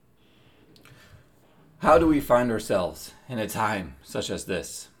How do we find ourselves in a time such as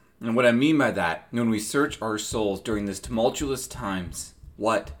this? And what I mean by that, when we search our souls during these tumultuous times,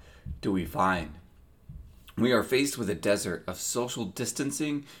 what do we find? We are faced with a desert of social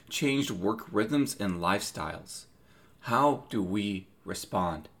distancing, changed work rhythms, and lifestyles. How do we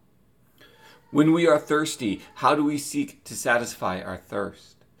respond? When we are thirsty, how do we seek to satisfy our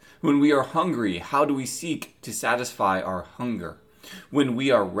thirst? When we are hungry, how do we seek to satisfy our hunger? When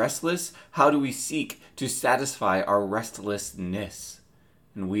we are restless, how do we seek to satisfy our restlessness?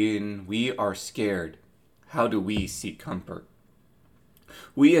 And when we are scared, how do we seek comfort?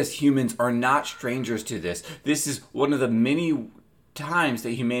 We as humans are not strangers to this. This is one of the many times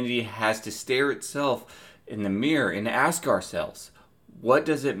that humanity has to stare itself in the mirror and ask ourselves, what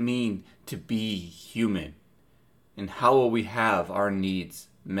does it mean to be human? And how will we have our needs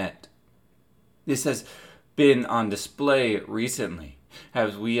met? This has been on display recently,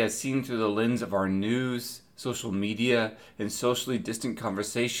 as we have seen through the lens of our news, social media, and socially distant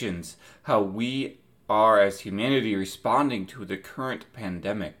conversations, how we are as humanity responding to the current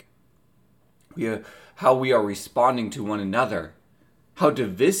pandemic. How we are responding to one another, how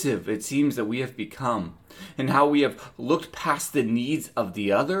divisive it seems that we have become, and how we have looked past the needs of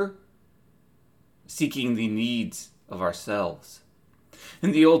the other, seeking the needs of ourselves.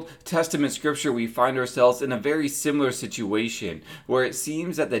 In the Old Testament scripture, we find ourselves in a very similar situation, where it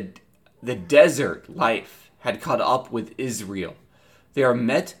seems that the desert life had caught up with Israel. They are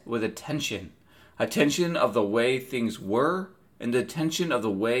met with a tension of the way things were, and the tension of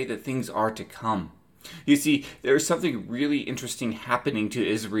the way that things are to come. You see, there is something really interesting happening to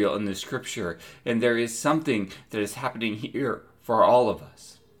Israel in the scripture, and there is something that is happening here for all of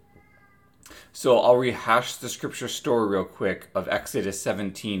us. So I'll rehash the scripture story real quick of Exodus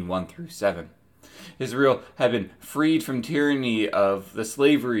 17, 1-7. Israel had been freed from tyranny of the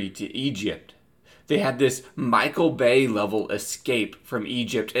slavery to Egypt. They had this Michael Bay level escape from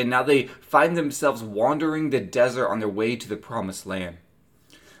Egypt, and now they find themselves wandering the desert on their way to the promised land.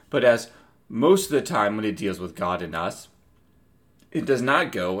 But as most of the time when it deals with God and us, it does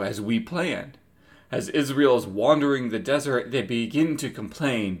not go as we planned. As Israel is wandering the desert, they begin to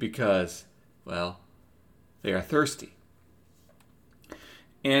complain because, well, they are thirsty.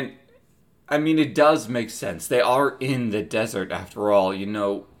 And, it does make sense. They are in the desert after all.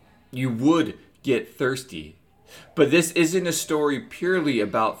 You would get thirsty. But this isn't a story purely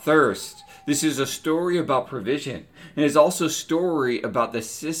about thirst. This is a story about provision. And it's also a story about the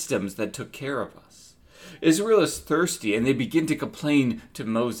systems that took care of us. Israel is thirsty, and they begin to complain to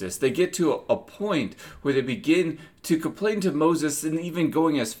Moses. They get to a point where they begin to complain to Moses, and even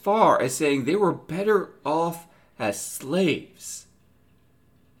going as far as saying they were better off as slaves.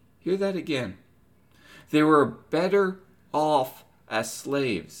 Hear that again. They were better off as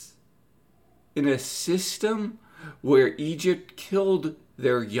slaves in a system where Egypt killed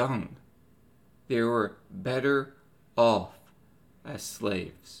their young. They were better off as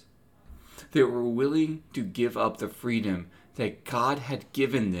slaves. They were willing to give up the freedom that God had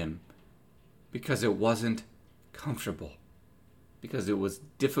given them because it wasn't comfortable, because it was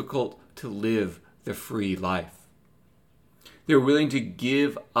difficult to live the free life. They were willing to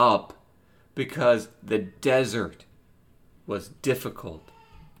give up because the desert was difficult.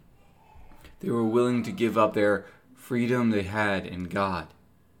 They were willing to give up their freedom they had in God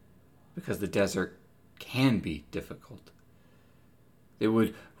because the desert can be difficult. They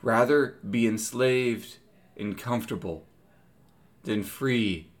would rather be enslaved and comfortable than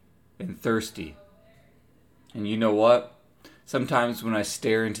free and thirsty. And you know what? Sometimes when I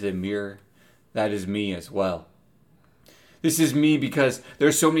stare into the mirror, that is me as well. This is me because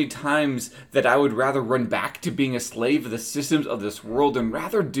there's so many times that I would rather run back to being a slave of the systems of this world and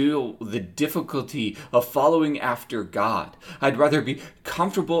rather deal with the difficulty of following after God. I'd rather be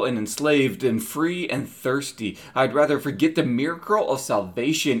comfortable and enslaved than free and thirsty. I'd rather forget the miracle of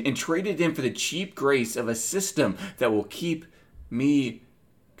salvation and trade it in for the cheap grace of a system that will keep me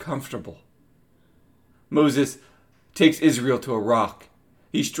comfortable. Moses takes Israel to a rock.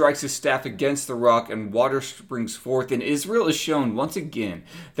 He strikes his staff against the rock, and water springs forth, and Israel is shown once again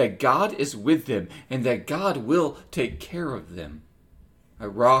that God is with them and that God will take care of them. A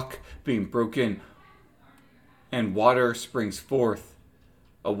rock being broken, and water springs forth,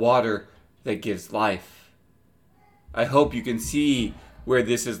 a water that gives life. I hope you can see where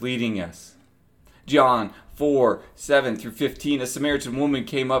this is leading us. John 4:7-15, a Samaritan woman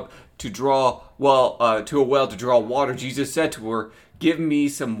came up to a well to draw water. Jesus said to her, "Give me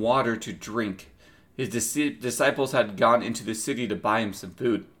some water to drink." His disciples had gone into the city to buy him some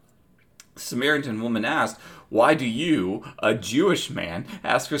food. The Samaritan woman asked, "Why do you, a Jewish man,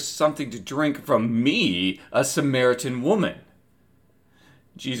 ask for something to drink from me, a Samaritan woman?"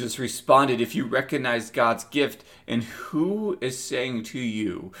 Jesus responded, "If you recognize God's gift and who is saying to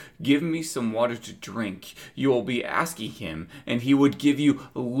you, 'Give me some water to drink,' you will be asking him, and he would give you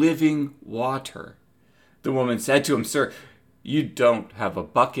living water." The woman said to him, "Sir, you don't have a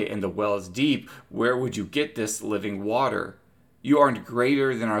bucket and the well is deep. Where would you get this living water? You aren't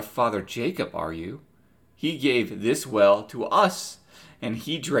greater than our father Jacob, are you? He gave this well to us, and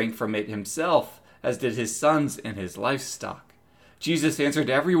he drank from it himself, as did his sons and his livestock." Jesus answered,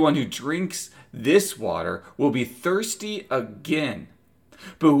 "Everyone who drinks this water will be thirsty again.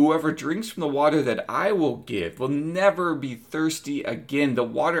 But whoever drinks from the water that I will give will never be thirsty again. The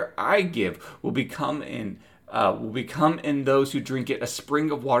water I give will become in those who drink it a spring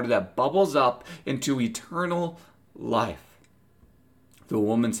of water that bubbles up into eternal life." The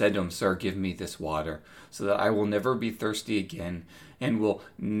woman said to him, "Sir, give me this water, so that I will never be thirsty again, and will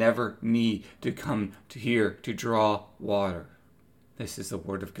never need to come to here to draw water." This is the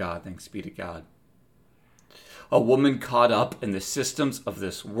word of God. Thanks be to God. A woman caught up in the systems of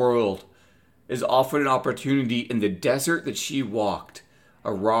this world is offered an opportunity in the desert that she walked,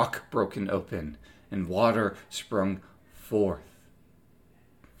 a rock broken open, and water sprung forth.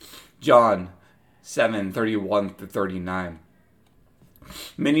 John 7:31-39.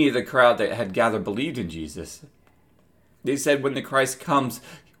 Many of the crowd that had gathered believed in Jesus. They said, "When the Christ comes,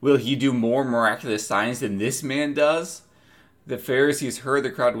 will he do more miraculous signs than this man does?" The Pharisees heard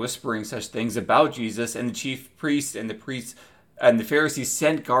the crowd whispering such things about Jesus, and the chief priests and the Pharisees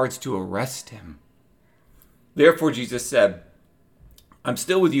sent guards to arrest him. Therefore Jesus said, "I'm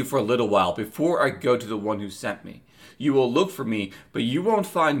still with you for a little while before I go to the one who sent me. You will look for me, but you won't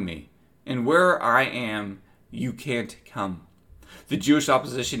find me. And where I am, you can't come." The Jewish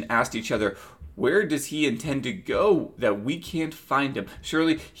opposition asked each other, "Where does he intend to go that we can't find him?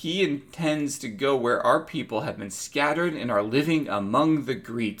 Surely he intends to go where our people have been scattered and are living among the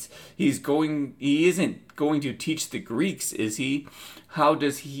Greeks. He isn't going to teach the Greeks, is he? What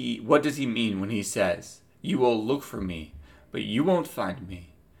does he mean when he says, 'You will look for me, but you won't find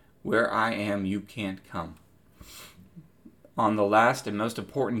me. Where I am, you can't come'?" On the last and most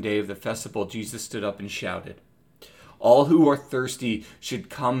important day of the festival, Jesus stood up and shouted, "All who are thirsty should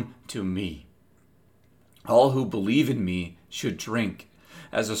come to me. All who believe in me should drink.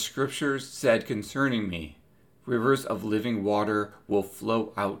 As the scriptures said concerning me, rivers of living water will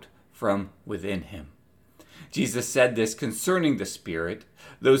flow out from within him." Jesus said this concerning the Spirit.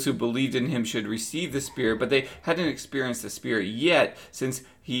 Those who believed in him should receive the Spirit, but they hadn't experienced the Spirit yet, since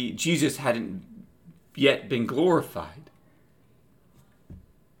Jesus hadn't yet been glorified.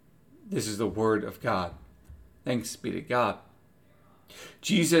 This is the word of God. Thanks be to God.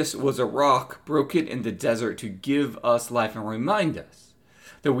 Jesus was a rock broken in the desert to give us life and remind us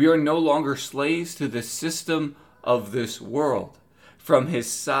that we are no longer slaves to the system of this world. From his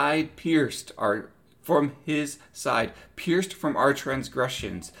side pierced from our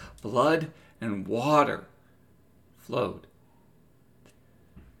transgressions, blood and water flowed.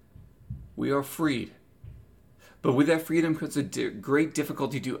 We are freed. But with that freedom comes a great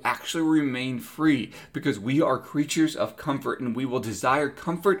difficulty to actually remain free, because we are creatures of comfort, and we will desire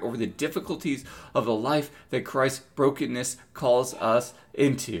comfort over the difficulties of the life that Christ's brokenness calls us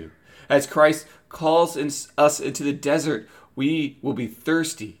into. As Christ calls us into the desert, we will be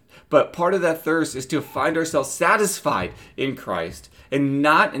thirsty. But part of that thirst is to find ourselves satisfied in Christ and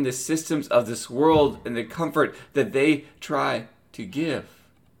not in the systems of this world and the comfort that they try to give.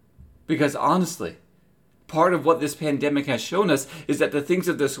 Because honestly, part of what this pandemic has shown us is that the things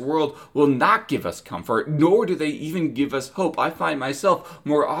of this world will not give us comfort, nor do they even give us hope. I find myself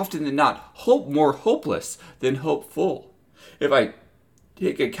more often than not more hopeless than hopeful. If I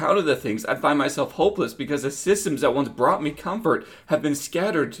take account of the things, I find myself hopeless because the systems that once brought me comfort have been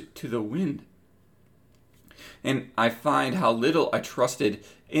scattered to the wind. And I find how little I trusted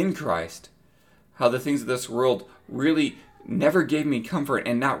in Christ, how the things of this world really never gave me comfort,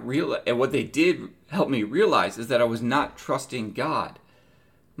 and what they did help me realize is that I was not trusting God.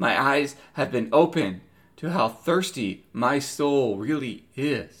 My eyes have been open to how thirsty my soul really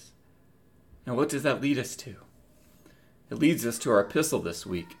is. And what does that lead us to? It leads us to our epistle this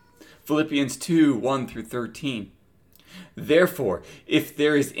week, Philippians 2:1-13. "Therefore, if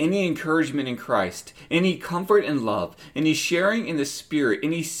there is any encouragement in Christ, any comfort and love, any sharing in the Spirit,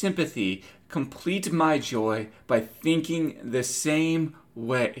 any sympathy, complete my joy by thinking the same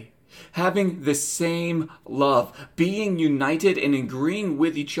way, having the same love, being united and agreeing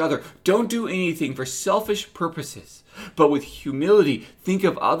with each other. Don't do anything for selfish purposes, But with humility, think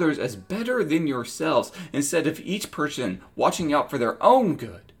of others as better than yourselves, instead of each person watching out for their own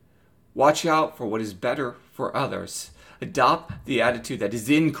good. Watch out for what is better for others. Adopt the attitude that is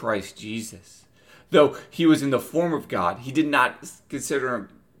in Christ Jesus. Though he was in the form of God, he did not consider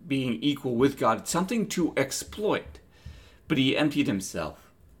being equal with God something to exploit. But he emptied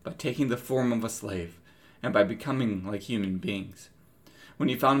himself by taking the form of a slave and by becoming like human beings. When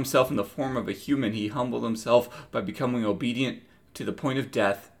he found himself in the form of a human, he humbled himself by becoming obedient to the point of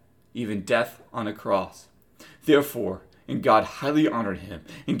death, even death on a cross. Therefore, and God highly honored him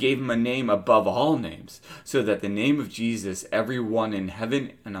and gave him a name above all names, so that the name of Jesus everyone in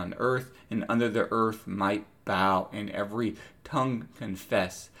heaven and on earth and under the earth might bow, and every tongue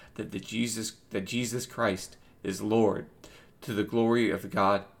confess that Jesus Christ is Lord, to the glory of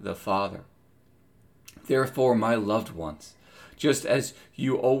God the Father. Therefore, my loved ones, just as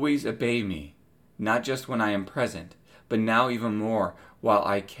you always obey me, not just when I am present, but now even more while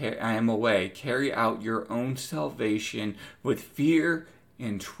I am away, carry out your own salvation with fear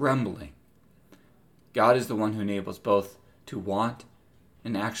and trembling. God is the one who enables both to want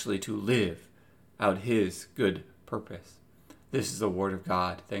and actually to live out his good purpose. This is the word of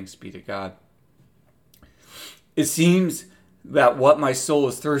God. Thanks be to God. It seems that what my soul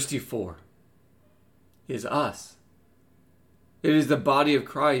is thirsty for is us. It is the body of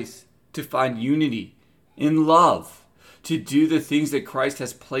Christ to find unity in love, to do the things that Christ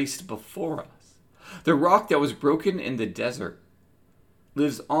has placed before us. The rock that was broken in the desert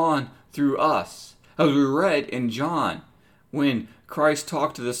lives on through us. As we read in John, when Christ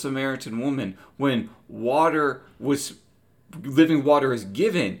talked to the Samaritan woman, when living water is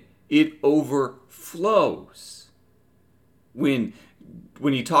given, it overflows. When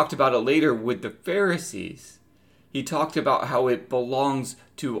he talked about it later with the Pharisees, he talked about how it belongs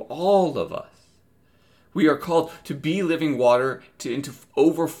to all of us. We are called to be living water, to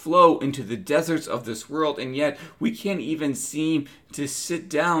overflow into the deserts of this world, and yet we can't even seem to sit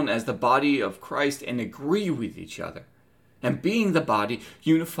down as the body of Christ and agree with each other. And being the body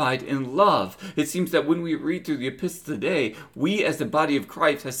unified in love, it seems that when we read through the epistles today, we as the body of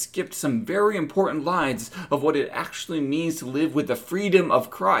Christ have skipped some very important lines of what it actually means to live with the freedom of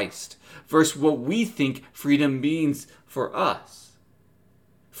Christ versus what we think freedom means for us.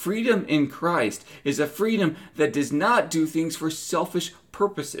 Freedom in Christ is a freedom that does not do things for selfish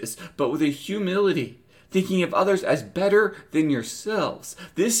purposes, but with a humility, thinking of others as better than yourselves.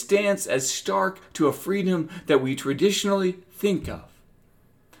 This stands as stark to a freedom that we traditionally think of.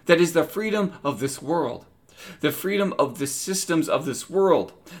 That is the freedom of this world. The freedom of the systems of this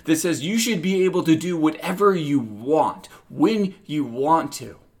world that says you should be able to do whatever you want, when you want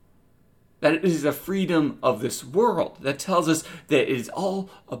to. That is the freedom of this world that tells us that it is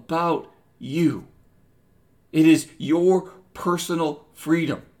all about you. It is your personal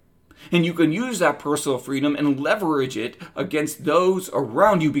freedom. And you can use that personal freedom and leverage it against those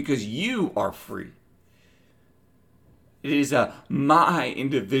around you because you are free. It is my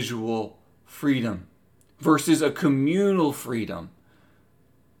individual freedom versus a communal freedom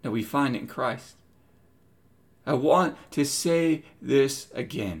that we find in Christ. I want to say this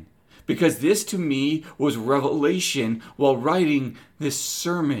again, because this to me was revelation while writing this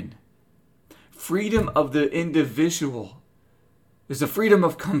sermon. Freedom of the individual is the freedom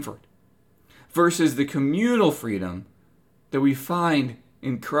of comfort versus the communal freedom that we find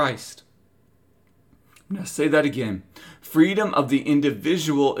in Christ. I'm going to say that again. Freedom of the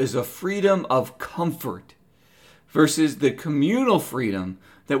individual is a freedom of comfort versus the communal freedom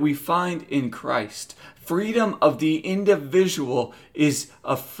that we find in Christ. Freedom of the individual is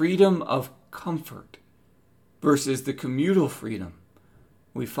a freedom of comfort versus the communal freedom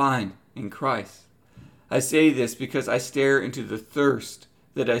we find in Christ. I say this because I stare into the thirst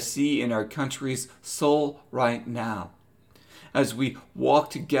that I see in our country's soul right now. As we walk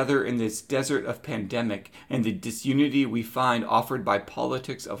together in this desert of pandemic and the disunity we find offered by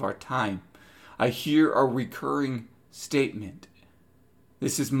politics of our time, I hear a recurring statement.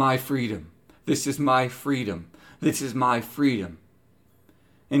 This is my freedom. This is my freedom. This is my freedom.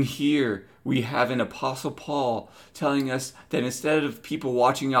 And here we have an Apostle Paul telling us that instead of people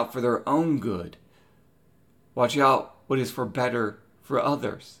watching out for their own good, watch out what is for better for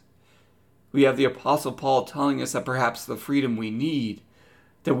others. We have the Apostle Paul telling us that perhaps the freedom we need,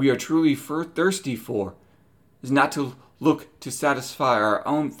 that we are truly thirsty for, is not to look to satisfy our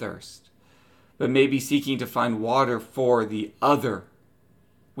own thirst, but maybe seeking to find water for the other.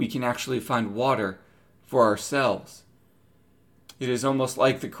 We can actually find water for ourselves. It is almost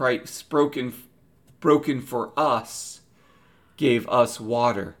like the Christ broken for us gave us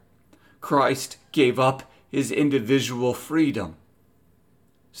water. Christ gave up his individual freedom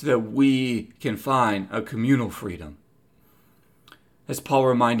so that we can find a communal freedom. As Paul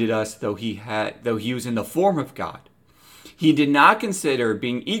reminded us, though he was in the form of God, he did not consider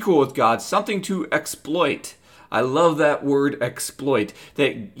being equal with God something to exploit. I love that word, exploit,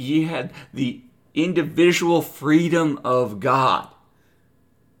 that he had the individual freedom of God,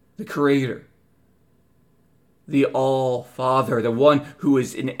 the Creator, the All-Father, the one who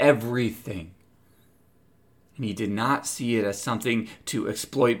is in everything. And he did not see it as something to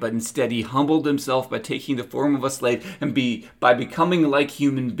exploit, but instead he humbled himself by taking the form of a slave and by becoming like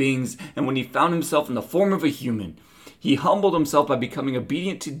human beings. And when he found himself in the form of a human, he humbled himself by becoming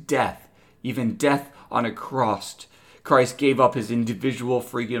obedient to death, even death on a cross. Christ gave up his individual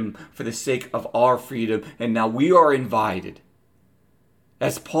freedom for the sake of our freedom, and now we are invited,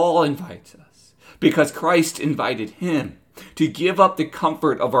 as Paul invites us, because Christ invited him, to give up the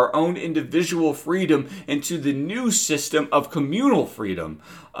comfort of our own individual freedom into the new system of communal freedom,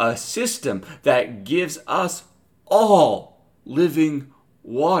 a system that gives us all living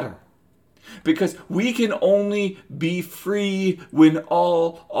water. Because we can only be free when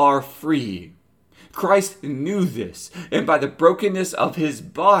all are free. Christ knew this, and by the brokenness of his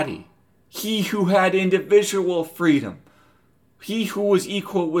body, he who had individual freedom, he who was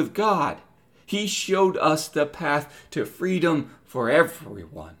equal with God, he showed us the path to freedom for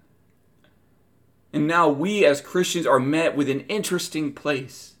everyone. And now we as Christians are met with an interesting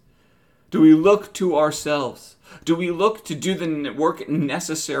place. Do we look to ourselves? Do we look to do the work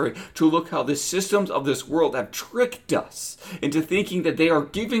necessary to look how the systems of this world have tricked us into thinking that they are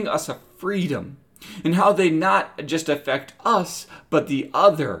giving us a freedom, and how they not just affect us, but the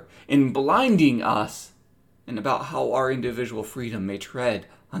other, in blinding us, and about how our individual freedom may tread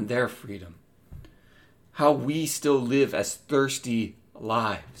on their freedom? How we still live as thirsty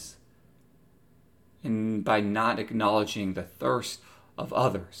lives, and by not acknowledging the thirst of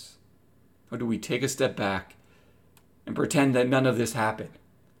others? Or do we take a step back and pretend that none of this happened,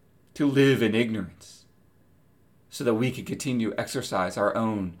 to live in ignorance, so that we can continue to exercise our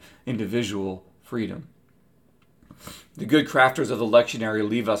own individual freedom? The good crafters of the lectionary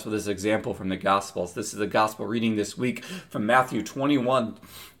leave us with this example from the Gospels. This is the Gospel reading this week from Matthew 21,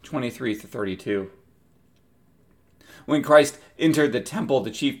 23 to 32. When Christ entered the temple, the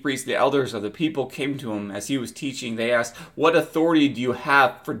chief priests, the elders of the people came to him as he was teaching. They asked, "What authority do you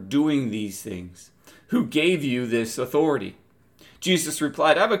have for doing these things? Who gave you this authority?" Jesus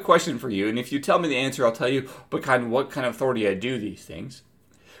replied, "I have a question for you, and if you tell me the answer, I'll tell you what kind of authority I do these things.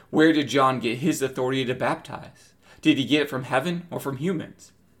 Where did John get his authority to baptize? Did he get it from heaven or from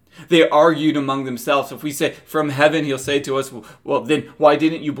humans?" They argued among themselves. If we say from heaven, he'll say to us, "Well, then why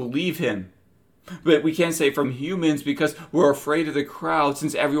didn't you believe him?" But we can't say from humans because we're afraid of the crowd,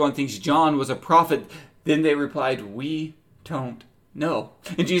 since everyone thinks John was a prophet. Then they replied, "We don't know."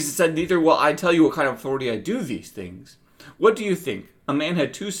 And Jesus said, "Neither will I tell you what kind of authority I do these things. What do you think? A man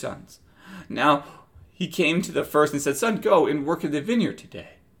had 2 sons. Now he came to the first and said, 'Son, go and work in the vineyard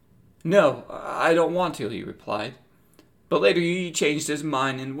today.' 'No, I don't want to,' he replied. But later he changed his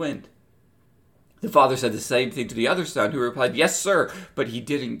mind and went. The father said the same thing to the other son, who replied, 'Yes, sir,' but he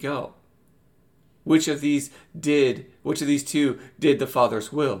didn't go. Which of these 2 did the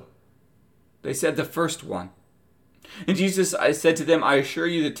father's will?" They said, "The first one." And Jesus said to them, "I assure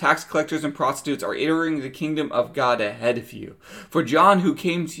you, the tax collectors and prostitutes are entering the kingdom of God ahead of you. For John, who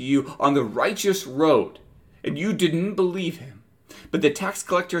came to you on the righteous road, and you didn't believe him. But the tax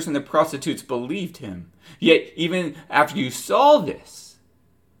collectors and the prostitutes believed him. Yet even after you saw this,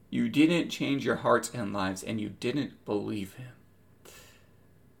 you didn't change your hearts and lives, and you didn't believe him."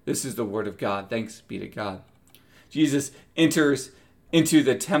 This is the word of God. Thanks be to God. Jesus enters into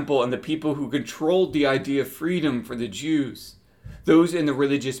the temple, and the people who controlled the idea of freedom for the Jews, those in the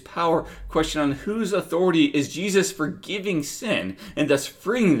religious power, question on whose authority is Jesus forgiving sin and thus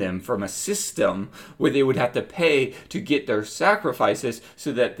freeing them from a system where they would have to pay to get their sacrifices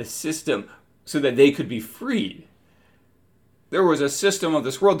so that they could be freed. There was a system of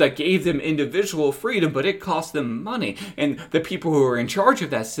this world that gave them individual freedom, but it cost them money. And the people who were in charge of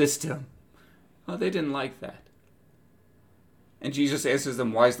that system, they didn't like that. And Jesus answers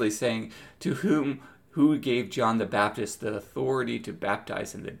them wisely, saying, who gave John the Baptist the authority to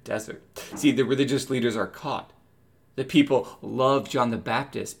baptize in the desert? See, the religious leaders are caught. The people love John the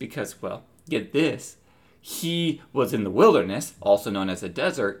Baptist because, well, get this, he was in the wilderness, also known as a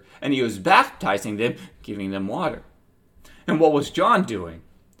desert, and he was baptizing them, giving them water. And what was John doing?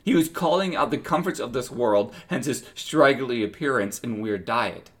 He was calling out the comforts of this world, hence his straggly appearance and weird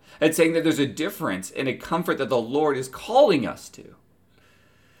diet, and saying that there's a difference in a comfort that the Lord is calling us to.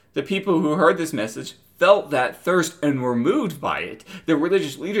 The people who heard this message felt that thirst and were moved by it. The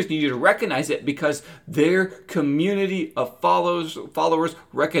religious leaders needed to recognize it because their community of followers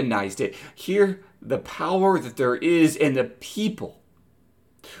recognized it. Hear the power that there is in the people.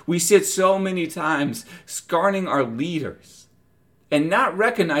 We sit so many times scorning our leaders and not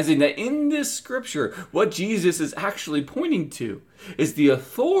recognizing that in this scripture, what Jesus is actually pointing to is the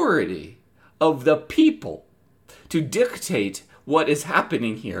authority of the people to dictate what is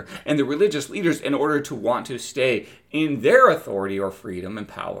happening here. And the religious leaders, in order to want to stay in their authority or freedom and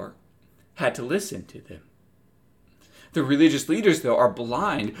power, had to listen to them. The religious leaders, though, are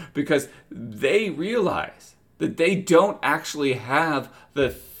blind because they realize that they don't actually have the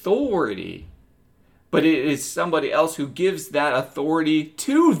authority, but it is somebody else who gives that authority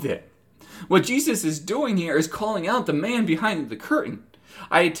to them. What Jesus is doing here is calling out the man behind the curtain.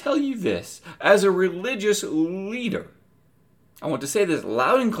 I tell you this, as a religious leader, I want to say this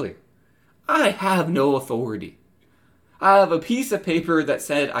loud and clear. I have no authority. I have a piece of paper that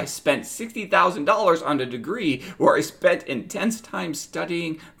said I spent $60,000 on a degree where I spent intense time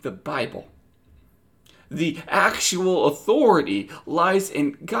studying the Bible. The actual authority lies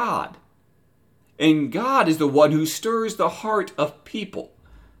in God. And God is the one who stirs the heart of people.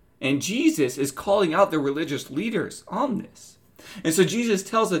 And Jesus is calling out the religious leaders on this. And so Jesus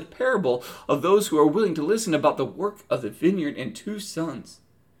tells a parable of those who are willing to listen about the work of the vineyard and two sons.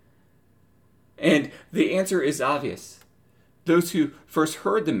 And the answer is obvious. Those who first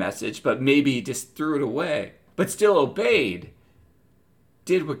heard the message, but maybe just threw it away, but still obeyed,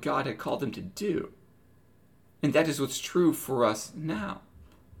 did what God had called them to do. And that is what's true for us now.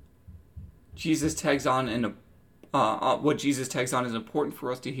 Jesus tags on, and what Jesus tags on is important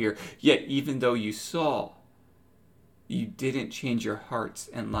for us to hear. Yet, even though you saw, you didn't change your hearts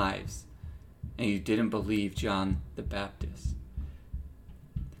and lives, and you didn't believe John the Baptist.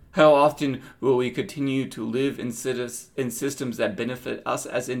 How often will we continue to live in systems that benefit us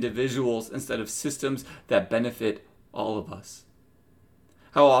as individuals instead of systems that benefit all of us?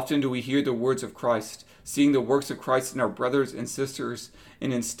 How often do we hear the words of Christ, seeing the works of Christ in our brothers and sisters,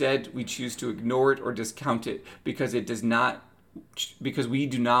 and instead we choose to ignore it or discount it because we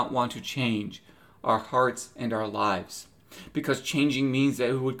do not want to change our hearts and our lives? Because changing means that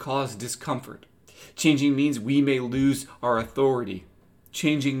it would cause discomfort. Changing means we may lose our authority.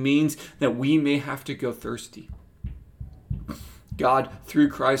 Changing means that we may have to go thirsty. God, through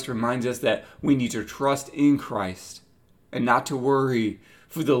Christ, reminds us that we need to trust in Christ and not to worry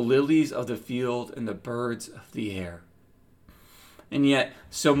for the lilies of the field and the birds of the air. And yet,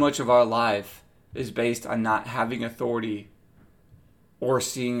 so much of our life is based on not having authority or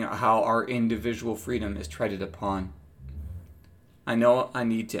seeing how our individual freedom is treaded upon. I know I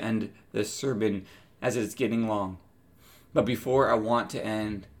need to end this sermon as it's getting long. But before I want to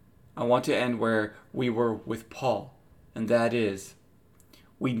end where we were with Paul, and that is,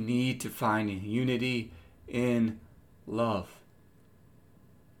 we need to find unity in love.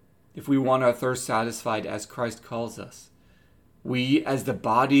 If we want our thirst satisfied as Christ calls us, we as the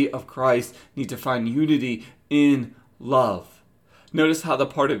body of Christ need to find unity in love. Notice how the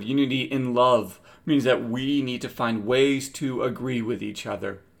part of unity in love means that we need to find ways to agree with each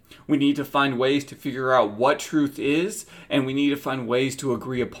other. We need to find ways to figure out what truth is, and we need to find ways to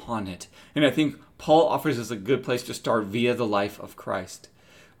agree upon it. And I think Paul offers us a good place to start via the life of Christ.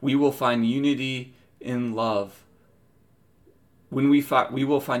 We will find unity in love. When we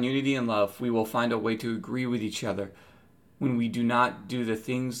will find unity in love, we will find a way to agree with each other. When we do not do the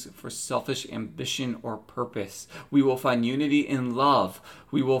things for selfish ambition or purpose, we will find unity in love.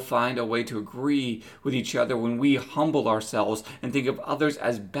 We will find a way to agree with each other when we humble ourselves and think of others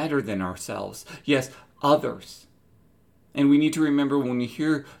as better than ourselves. Yes, others. And we need to remember when we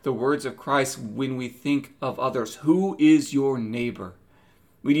hear the words of Christ, when we think of others, who is your neighbor?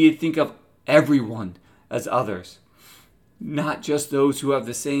 We need to think of everyone as others, not just those who have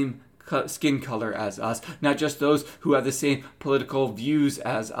the same skin color as us, not just those who have the same political views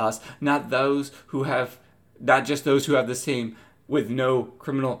as us, not just those who have the same with no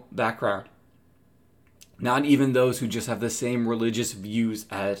criminal background, not even those who just have the same religious views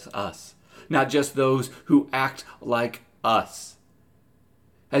as us, not just those who act like us.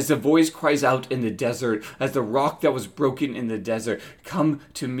 As the voice cries out in the desert, as the rock that was broken in the desert, come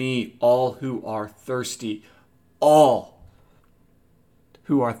to me, all who are thirsty, all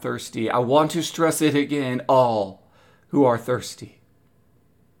who are thirsty. I want to stress it again, all who are thirsty.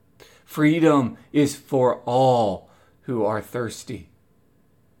 Freedom is for all who are thirsty.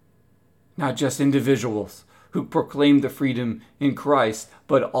 Not just individuals who proclaim the freedom in Christ,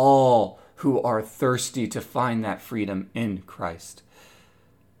 but all who are thirsty to find that freedom in Christ.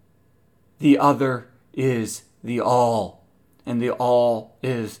 The other is the all, and the all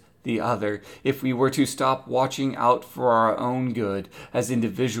is the other. If we were to stop watching out for our own good as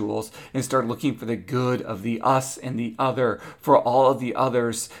individuals and start looking for the good of the us and the other for all of the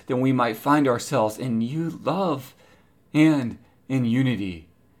others, then we might find ourselves in new love and in unity.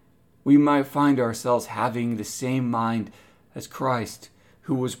 We might find ourselves having the same mind as Christ,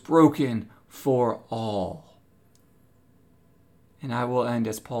 who was broken for all. And I will end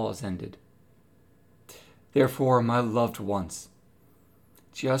as Paul has ended. Therefore, my loved ones,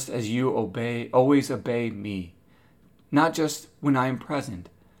 just as you always obey me, not just when I am present,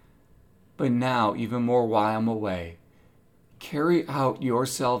 but now even more while I am away, carry out your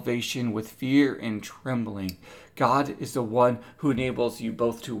salvation with fear and trembling. God is the one who enables you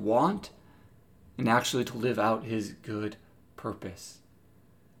both to want and actually to live out his good purpose.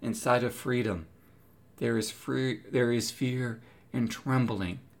 Inside of freedom, there is fear and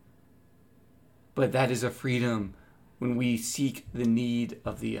trembling. But that is a freedom when we seek the need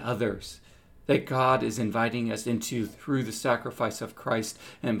of the others that God is inviting us into through the sacrifice of Christ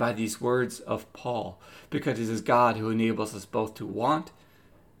and by these words of Paul, because it is God who enables us both to want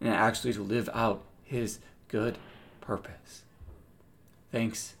and actually to live out his good purpose.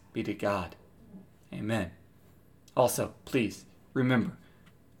 Thanks be to God. Amen. Also, please remember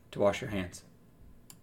to wash your hands.